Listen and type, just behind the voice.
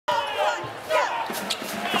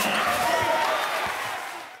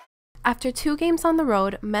After 2 games on the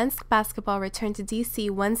road, men's basketball returned to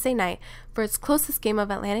DC Wednesday night for its closest game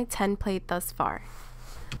of Atlantic 10 played thus far.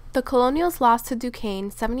 The Colonials lost to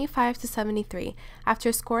Duquesne 75-73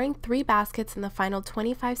 after scoring 3 baskets in the final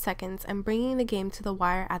 25 seconds and bringing the game to the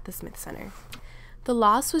wire at the Smith Center. The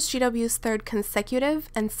loss was GW's 3rd consecutive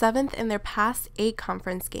and 7th in their past 8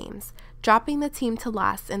 conference games, dropping the team to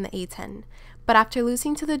last in the A10. But after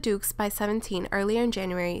losing to the Dukes by 17 earlier in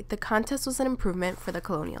January, the contest was an improvement for the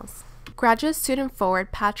Colonials. Graduate student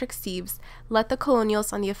forward Patrick Steeves led the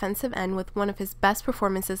Colonials on the offensive end with one of his best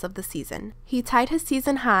performances of the season. He tied his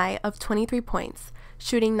season high of 23 points,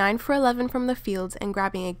 shooting 9 for 11 from the field and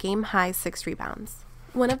grabbing a game-high 6 rebounds.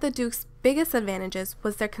 One of the Dukes' biggest advantages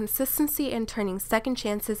was their consistency in turning second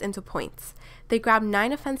chances into points. They grabbed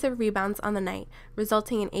 9 offensive rebounds on the night,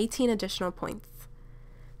 resulting in 18 additional points.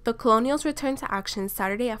 The Colonials returned to action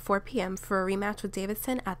Saturday at 4 p.m. for a rematch with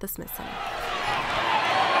Davidson at the Smith Center.